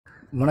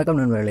வணக்கம்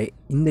நண்பர்களே,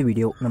 இந்த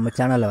வீடியோ நம்ம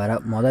சேனலில் வர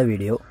மொதல்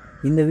வீடியோ.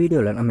 இந்த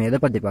வீடியோவில் நம்ம எதை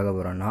பற்றி பார்க்க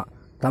போகிறோம்னா,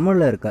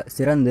 தமிழில் இருக்க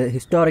சிறந்த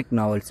ஹிஸ்டாரிக்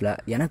நாவல்ஸில்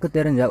எனக்கு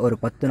தெரிஞ்ச ஒரு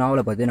 10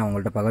 நாவலை பற்றி நான்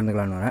உங்கள்கிட்ட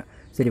பகிர்ந்துக்கலான்னு வரேன்.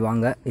 சரி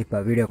வாங்க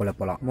இப்போ வீடியோக்குள்ளே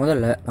போகலாம்.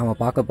 முதல்ல நம்ம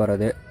பார்க்க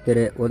போகிறது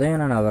திரு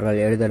உதயணன்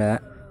அவர்கள் எழுதின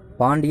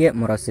பாண்டிய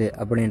முரசு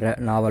அப்படின்ற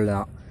நாவல்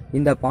தான்.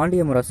 இந்த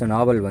பாண்டிய முரசு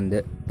நாவல் வந்து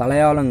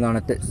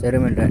தலையாலங்கானத்து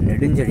செருமென்ற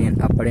நெடுஞ்செழியன்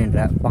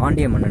அப்படின்ற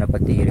பாண்டிய மன்னனை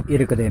பற்றி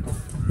இருக்குது.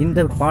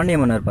 இந்த பாண்டிய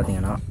மன்னர்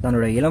பார்த்தீங்கன்னா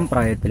தன்னோட இளம்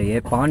பிராயத்திலேயே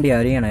பாண்டிய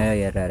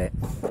அரியணையாக ஏறாரு.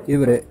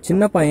 இவர்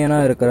சின்ன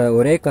பையனாக இருக்கிற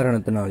ஒரே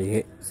காரணத்தினாலேயே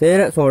சேர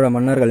சோழ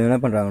மன்னர்கள் என்ன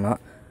பண்ணுறாங்கன்னா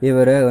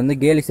இவரை வந்து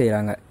கேலி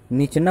செய்கிறாங்க.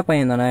 நீ சின்ன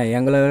பையன் தானே,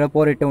 எங்களை விட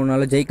போரிட்டு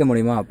உன்னால் ஜெயிக்க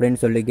முடியுமா அப்படின்னு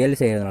சொல்லி கேலி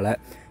செய்கிறதுனால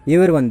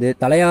இவர் வந்து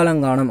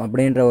தலையாலங்கானம்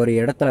அப்படின்ற ஒரு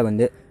இடத்துல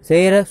வந்து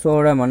சேர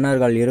சோழ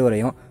மன்னர்கள்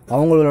இருவரையும்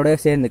அவங்களோட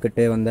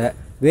சேர்ந்துக்கிட்டு வந்த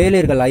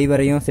வேலியர்கள்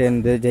ஐவரையும்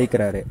சேர்ந்து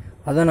ஜெயிக்கிறாரு.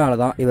 அதனால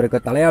தான் இவருக்கு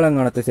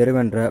தலையாலங்கானத்து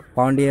செருவென்ற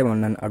பாண்டிய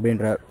மன்னன்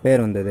அப்படின்ற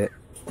பேர் வந்தது.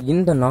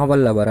 இந்த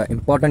நாவலில் வர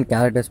இம்பார்ட்டன்ட்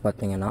கேரக்டர்ஸ்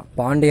பார்த்தீங்கன்னா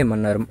பாண்டிய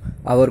மன்னரும்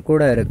அவர்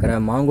கூட இருக்கிற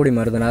மாங்குடி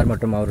மருதனார்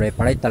மற்றும் அவருடைய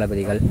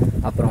படைத்தளபதிகள்,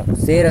 அப்புறம்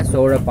சேர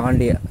சோழ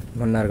பாண்டிய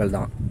மன்னர்கள்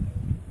தான்.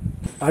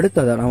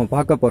 அடுத்ததாக நம்ம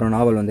பார்க்க போகிற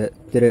நாவல் வந்து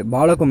திரு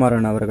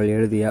பாலகுமாரன் அவர்கள்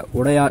எழுதிய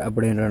உடையார்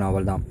அப்படின்ற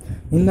நாவல் தான்.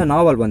 இந்த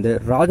நாவல் வந்து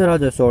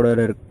ராஜராஜ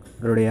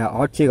சோழருடைய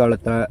ஆட்சி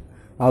காலத்தில்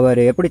அவர்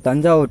எப்படி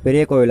தஞ்சாவூர்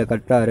பெரிய கோவிலை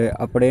கட்டுறாரு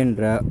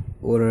அப்படின்ற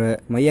ஒரு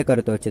மைய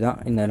கருத்தை வச்சு தான்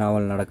இந்த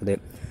நாவல் நடக்குது.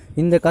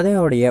 இந்த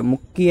கதையோடைய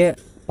முக்கிய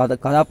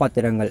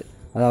கதாபாத்திரங்கள்,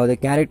 அதாவது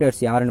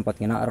கேரக்டர்ஸ் யாருன்னு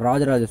பார்த்தீங்கன்னா,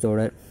 ராஜராஜ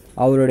சோழர்,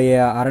 அவருடைய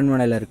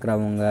அரண்மனையில்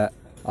இருக்கிறவங்க,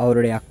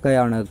 அவருடைய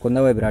அக்கையான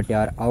குந்தவை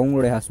பிராட்டியார்,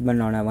 அவங்களுடைய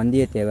ஹஸ்பண்டான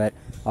வந்தியத்தேவர்,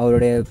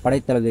 அவருடைய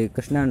படைத்தளபதி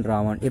கிருஷ்ணன்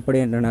ராமன்,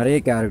 இப்படின்ற நிறைய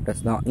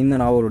கேரக்டர்ஸ் தான் இந்த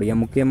நாவலுடைய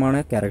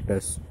முக்கியமான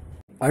கேரக்டர்ஸ்.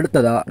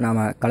 அடுத்ததாக நாம்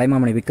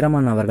கலைமாமணி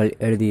விக்ரமன் அவர்கள்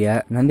எழுதிய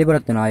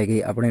நந்திபுரத்து நாயகி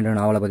அப்படின்ற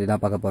நாவலை பற்றி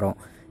தான் பார்க்க போகிறோம்.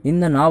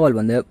 இந்த நாவல்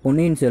வந்து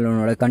பொன்னியின்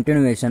செல்வனோட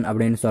கண்டினியூவேஷன்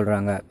அப்படின்னு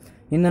சொல்கிறாங்க.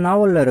 இந்த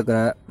நாவலில் இருக்கிற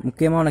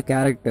முக்கியமான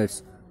கேரக்டர்ஸ்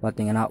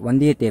பார்த்தீங்கன்னா,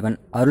 வந்தியத்தேவன்,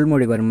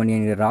 அருள்மொழிவர்மன்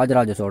என்கிற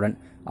ராஜராஜ சோழன்,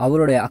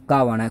 அவருடைய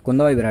அக்காவான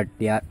குந்தவை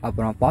பிராட்டியார்,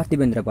 அப்புறம்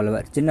பார்த்திபேந்திர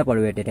பல்லவர், சின்ன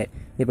பழுவேட்டரையர்,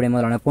 இப்படி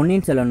முதலான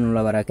பொன்னியின்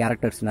செல்வனில் வர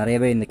கேரக்டர்ஸ்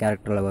நிறையவே இந்த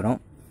கேரக்டரில் வரும்.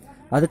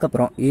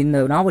 அதுக்கப்புறம்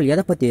இந்த நாவல்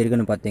எதை பற்றி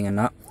இருக்குன்னு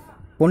பார்த்தீங்கன்னா,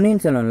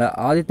 பொன்னியின் செல்வனில்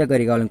ஆதித்த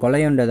கரிகாலன்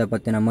கொலையுண்டதை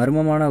பற்றின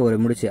மர்மமான ஒரு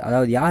முடிச்சு,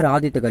 அதாவது யார்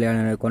ஆதித்த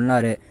கரிகாலனை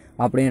கொன்னாரு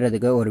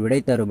அப்படின்றதுக்கு ஒரு விடை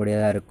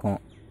தரும்படியாக இருக்கும்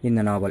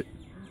இந்த நாவல்.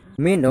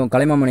 மீண்டும்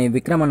கலைமாமணி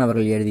விக்ரமன்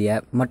அவர்கள் எழுதிய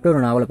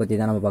மற்றொரு நாவலை பற்றி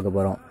தான் நம்ம பார்க்க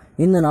போகிறோம்.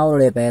 இந்த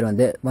நாவலுடைய பெயர்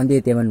வந்து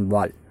வந்தியத்தேவன்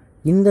வால்.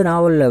 இந்த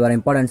நாவலில் வர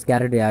இம்பார்ட்டன்ஸ்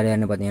கேரக்டர் யார்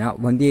யாருன்னு பார்த்தீங்கன்னா,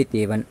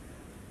 வந்தியத்தேவன்,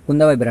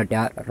 குந்தவை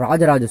பிராட்டியார்,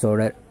 ராஜராஜ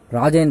சோழர்,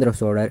 ராஜேந்திர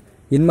சோழர்,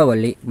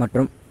 இன்பவல்லி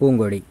மற்றும்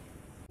பூங்கொடி.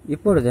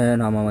 இப்பொழுது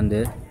நாம்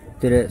வந்து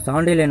திரு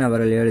சாண்டில்யன்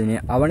அவர்கள் எழுதின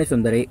அவனி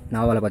சுந்தரி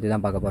நாவலை பற்றி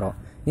தான் பார்க்க போகிறோம்.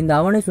 இந்த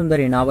அவனி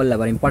சுந்தரி நாவலில்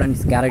வர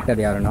இம்பார்ட்டன்ஸ்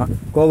கேரக்டர் யாருன்னா,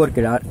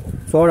 கோவர்கிழார்,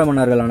 சோழ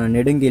மன்னர்களான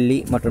நெடுங்கிள்ளி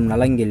மற்றும்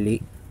நலங்கிள்ளி,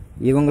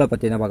 இவங்களை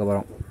பற்றி தான் பார்க்க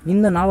போகிறோம்.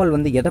 இந்த நாவல்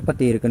வந்து எதை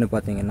பற்றி இருக்குன்னு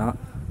பார்த்தீங்கன்னா,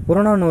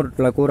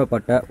 புறநானூற்றில்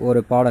கூறப்பட்ட ஒரு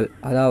பாடல்,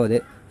 அதாவது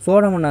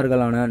சோழ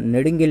மன்னர்களான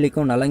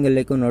நெடுங்கிள்ளிக்கும்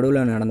நலங்கிள்ளிக்கும்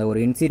நடுவில் நடந்த ஒரு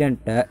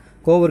இன்சிடெண்ட்டை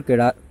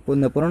கோவர்கிழார்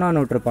இந்த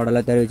புறநானூற்று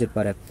பாடலை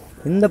தெரிவிச்சிருப்பார்.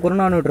 இந்த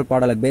புறநானூற்று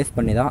பாடலை பேஸ்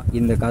பண்ணி தான்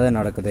இந்த கதை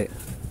நடக்குது.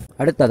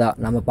 அடுத்ததாக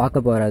நம்ம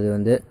பார்க்க போகிறது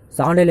வந்து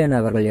சாண்டில்யன்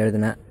அவர்கள்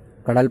எழுதின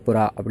கடல்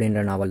புறா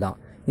அப்படின்ற நாவல் தான்.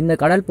 இந்த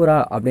கடல் புறா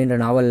அப்படின்ற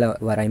நாவலில்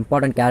வர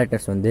இம்பார்ட்டன்ட்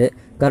கேரக்டர்ஸ் வந்து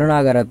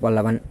கருணாகர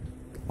பல்லவன்,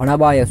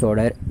 அனபாய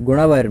சோழர்,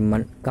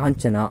 குணவர்மன்,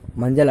 காஞ்சனா,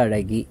 மஞ்சள்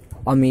அழகி,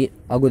 அமீர்,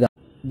 அகுதா.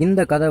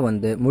 இந்த கதை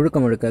வந்து முழுக்க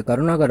முழுக்க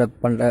கருணாகர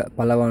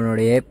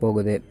பல்லவனுடையே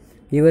போகுது.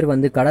 இவர்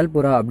வந்து கடல்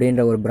புறா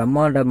அப்படின்ற ஒரு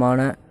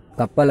பிரம்மாண்டமான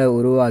கப்பலை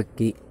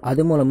உருவாக்கி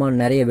அது மூலமாக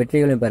நிறைய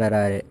வெற்றிகளும்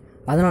பெறாரு.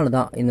 அதனால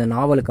தான் இந்த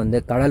நாவலுக்கு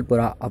வந்து கடல்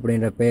புறா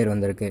அப்படின்ற பேர்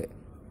வந்திருக்கு.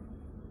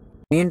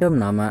 மீண்டும்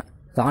நாம்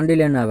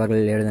சாண்டில்யன்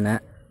அவர்கள் எழுதின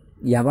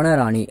யவன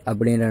ராணி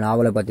அப்படின்ற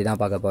நாவலை பற்றி தான்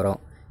பார்க்க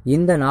போகிறோம்.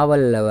 இந்த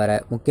நாவலில் வர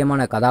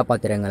முக்கியமான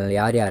கதாபாத்திரங்கள்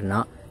யார் யாருன்னா,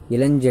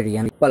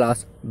 இளஞ்செழியன்,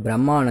 விப்பலாஸ்,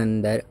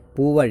 பிரம்மானந்தர்,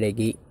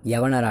 பூவழகி,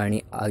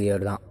 யவனராணி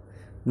ஆகியோர் தான்.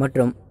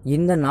 மற்றும்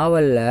இந்த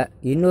நாவலில்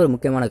இன்னொரு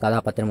முக்கியமான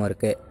கதாபாத்திரமும்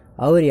இருக்குது.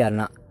 அவர்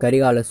யாருன்னா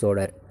கரிகால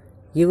சோழர்.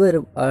 இவர்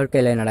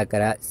வாழ்க்கையில்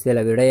நடக்கிற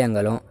சில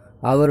விடயங்களும்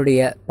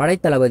அவருடைய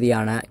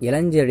படைத்தளபதியான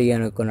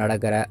இளஞ்செழியனுக்கு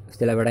நடக்கிற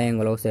சில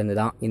விடயங்களும் சேர்ந்து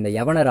தான் இந்த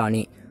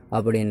யவனராணி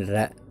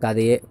அப்படின்ற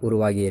கதையே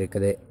உருவாகி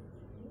இருக்குது.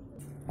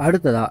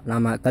 அடுத்ததாக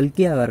நம்ம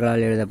கல்கி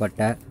அவர்களால்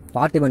எழுதப்பட்ட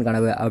பார்த்திபன்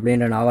கனவு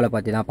அப்படின்ற நாவலை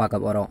பற்றி தான்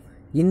பார்க்க போகிறோம்.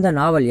 இந்த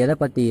நாவல் எதை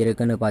பற்றி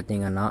இருக்குன்னு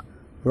பார்த்தீங்கன்னா,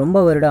 ரொம்ப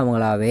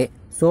வருடங்களாகவே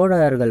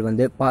சோழர்கள்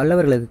வந்து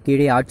பல்லவர்களுக்கு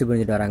கீழே ஆட்சி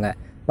புரிஞ்சுட்டு வராங்க.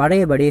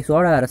 பழையபடி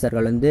சோழ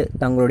அரசர்கள் வந்து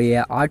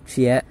தங்களுடைய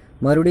ஆட்சியை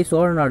மறுபடியும்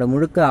சோழ நாடு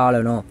முழுக்க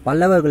ஆளணும்,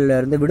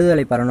 பல்லவர்களிலிருந்து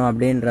விடுதலை பெறணும்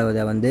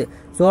அப்படின்றத வந்து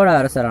சோழ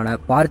அரசரான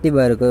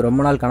பார்த்திபருக்கு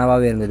ரொம்ப நாள்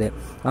கனவாகவே இருந்தது.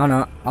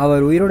 ஆனால்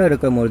அவர் உயிரோடு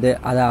இருக்கும்போது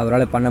அதை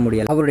அவரால் பண்ண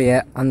முடியல. அவருடைய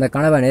அந்த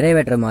கனவை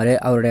நிறைவேற்றுமாறு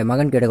அவருடைய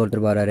மகன் கிட்ட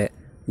கொடுத்துருப்பாரு.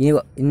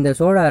 இந்த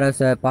சோழ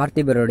அரச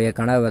பார்த்திபருடைய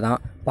கனவை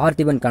தான்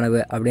பார்த்திபன் கனவு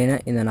அப்படின்னு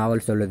இந்த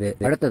நாவல் சொல்லுது.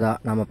 அடுத்ததாக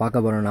நம்ம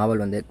பார்க்க போகிற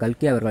நாவல் வந்து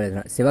கல்கி அவர்கள்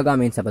எழுதின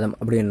சிவகாமியின் சபதம்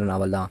அப்படின்ற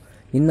நாவல் தான்.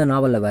 இந்த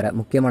நாவலில் வர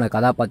முக்கியமான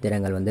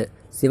கதாபாத்திரங்கள் வந்து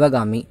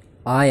சிவகாமி,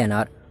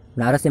 ஆயனார்,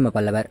 நரசிம்ம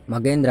பல்லவர்,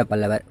 மகேந்திர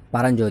பல்லவர்,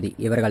 பரஞ்சோதி,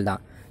 இவர்கள்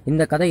தான்.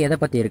 இந்த கதை எதை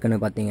பற்றி இருக்குன்னு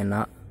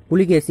பார்த்தீங்கன்னா,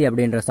 புலிகேசி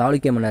அப்படின்ற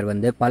சாளுக்கிய மன்னர்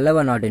வந்து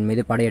பல்லவ நாட்டின்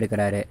மீது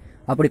படையெடுக்கிறாரு.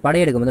 அப்படி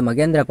படையெடுக்கும்போது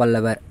மகேந்திர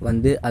பல்லவர்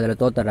வந்து அதில்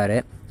தோத்துறாரு.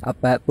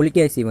 அப்போ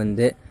புலிகேசி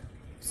வந்து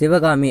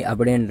சிவகாமி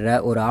அப்படின்ற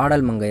ஒரு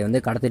ஆடல் மங்கையை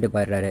வந்து கடத்திட்டு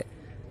போயிடுறாரு.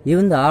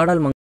 இந்த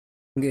ஆடல்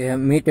மங்கையை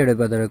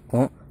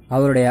மீட்டெடுப்பதற்கும்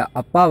அவருடைய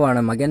அப்பாவான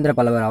மகேந்திர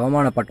பல்லவர்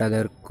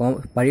அவமானப்பட்டதற்கும்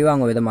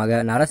பழிவாங்கும் விதமாக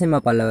நரசிம்ம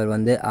பல்லவர்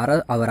வந்து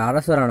அவர்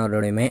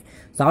அரசரானவருடையுமே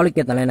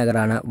சாளுக்கிய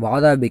தலைநகரான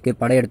வாதாபிக்கு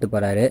படையெடுத்து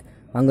போகிறாரு.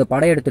 அங்கே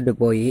படையெடுத்துட்டு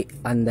போய்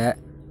அந்த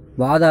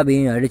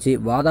வாதாபியும் அழித்து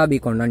வாதாபி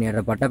கொண்டான்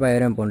என்ற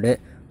பட்டப்பெயரையும் கொண்டு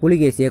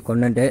புலிகேசியை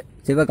கொண்டுட்டு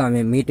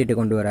சிவகாமியை மீட்டிட்டு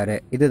கொண்டு வராரு.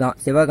 இதுதான்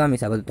சிவகாமி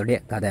சபதத்துடைய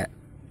கதை.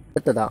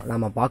 அடுத்ததான்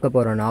நம்ம பார்க்க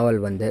போகிற நாவல்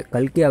வந்து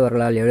கல்கி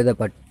அவர்களால்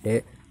எழுதப்பட்டு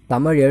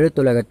தமிழ்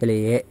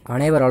எழுத்துலகத்திலேயே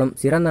அனைவராலும்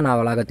சிறந்த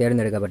நாவலாக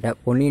தேர்ந்தெடுக்கப்பட்ட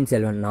பொன்னியின்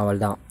செல்வன்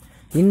நாவல் தான்.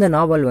 இந்த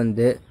நாவல்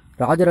வந்து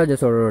ராஜராஜ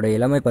சோழருடைய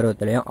இளமை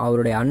பருவத்திலையும்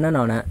அவருடைய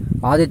அண்ணனான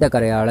ஆதித்த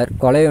கரிகாலர்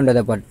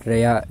கொலையுண்டதை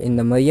பற்றிய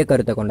இந்த மைய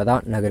கருத்தை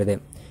கொண்டதான் நகருது.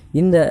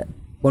 இந்த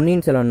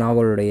பொன்னியின் செல்வன்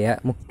நாவலுடைய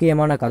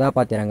முக்கியமான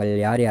கதாபாத்திரங்கள்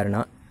யார்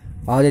யாருன்னா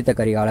ஆதித்த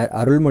கரிகாலர்,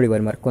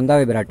 அருள்மொழிவர்மர்,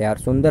 குந்தவை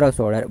பிராட்டியார், சுந்தர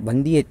சோழர்,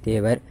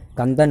 வந்தியத்தேவர்,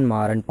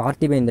 கந்தன்மாறன்,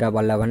 பார்த்திபேந்திர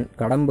பல்லவன்,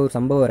 கடம்பூர்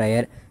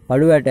சம்புவரையர்,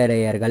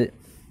 பழுவேட்டரையர்கள்,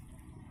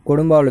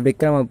 கொடும்பாளூர்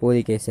விக்ரம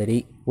பூதிகேசரி,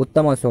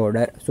 உத்தம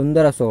சோழர்,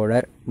 சுந்தர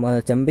சோழர்,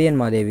 செம்பியன்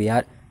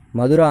மாதேவியார்,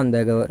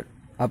 மதுராந்தகர்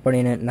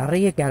அப்படின்னு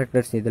நிறைய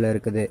கேரக்டர்ஸ் இதில்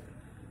இருக்குது.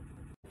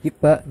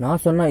 இப்போ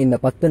நான் சொன்ன இந்த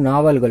 10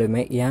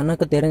 நாவல்களுமே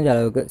எனக்கு தெரிஞ்ச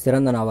அளவுக்கு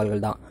சிறந்த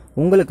நாவல்கள் தான்.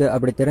 உங்களுக்கு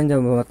அப்படி தெரிஞ்ச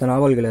மற்ற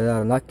நாவல்கள் எதாவது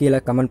இருந்தால் கீழே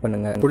கமெண்ட்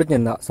பண்ணுங்கள்.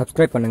 பிடிச்சிருந்தா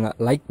சப்ஸ்கிரைப் பண்ணுங்கள்,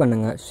 லைக்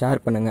பண்ணுங்கள்,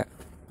 ஷேர் பண்ணுங்கள்.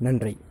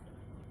 நன்றி.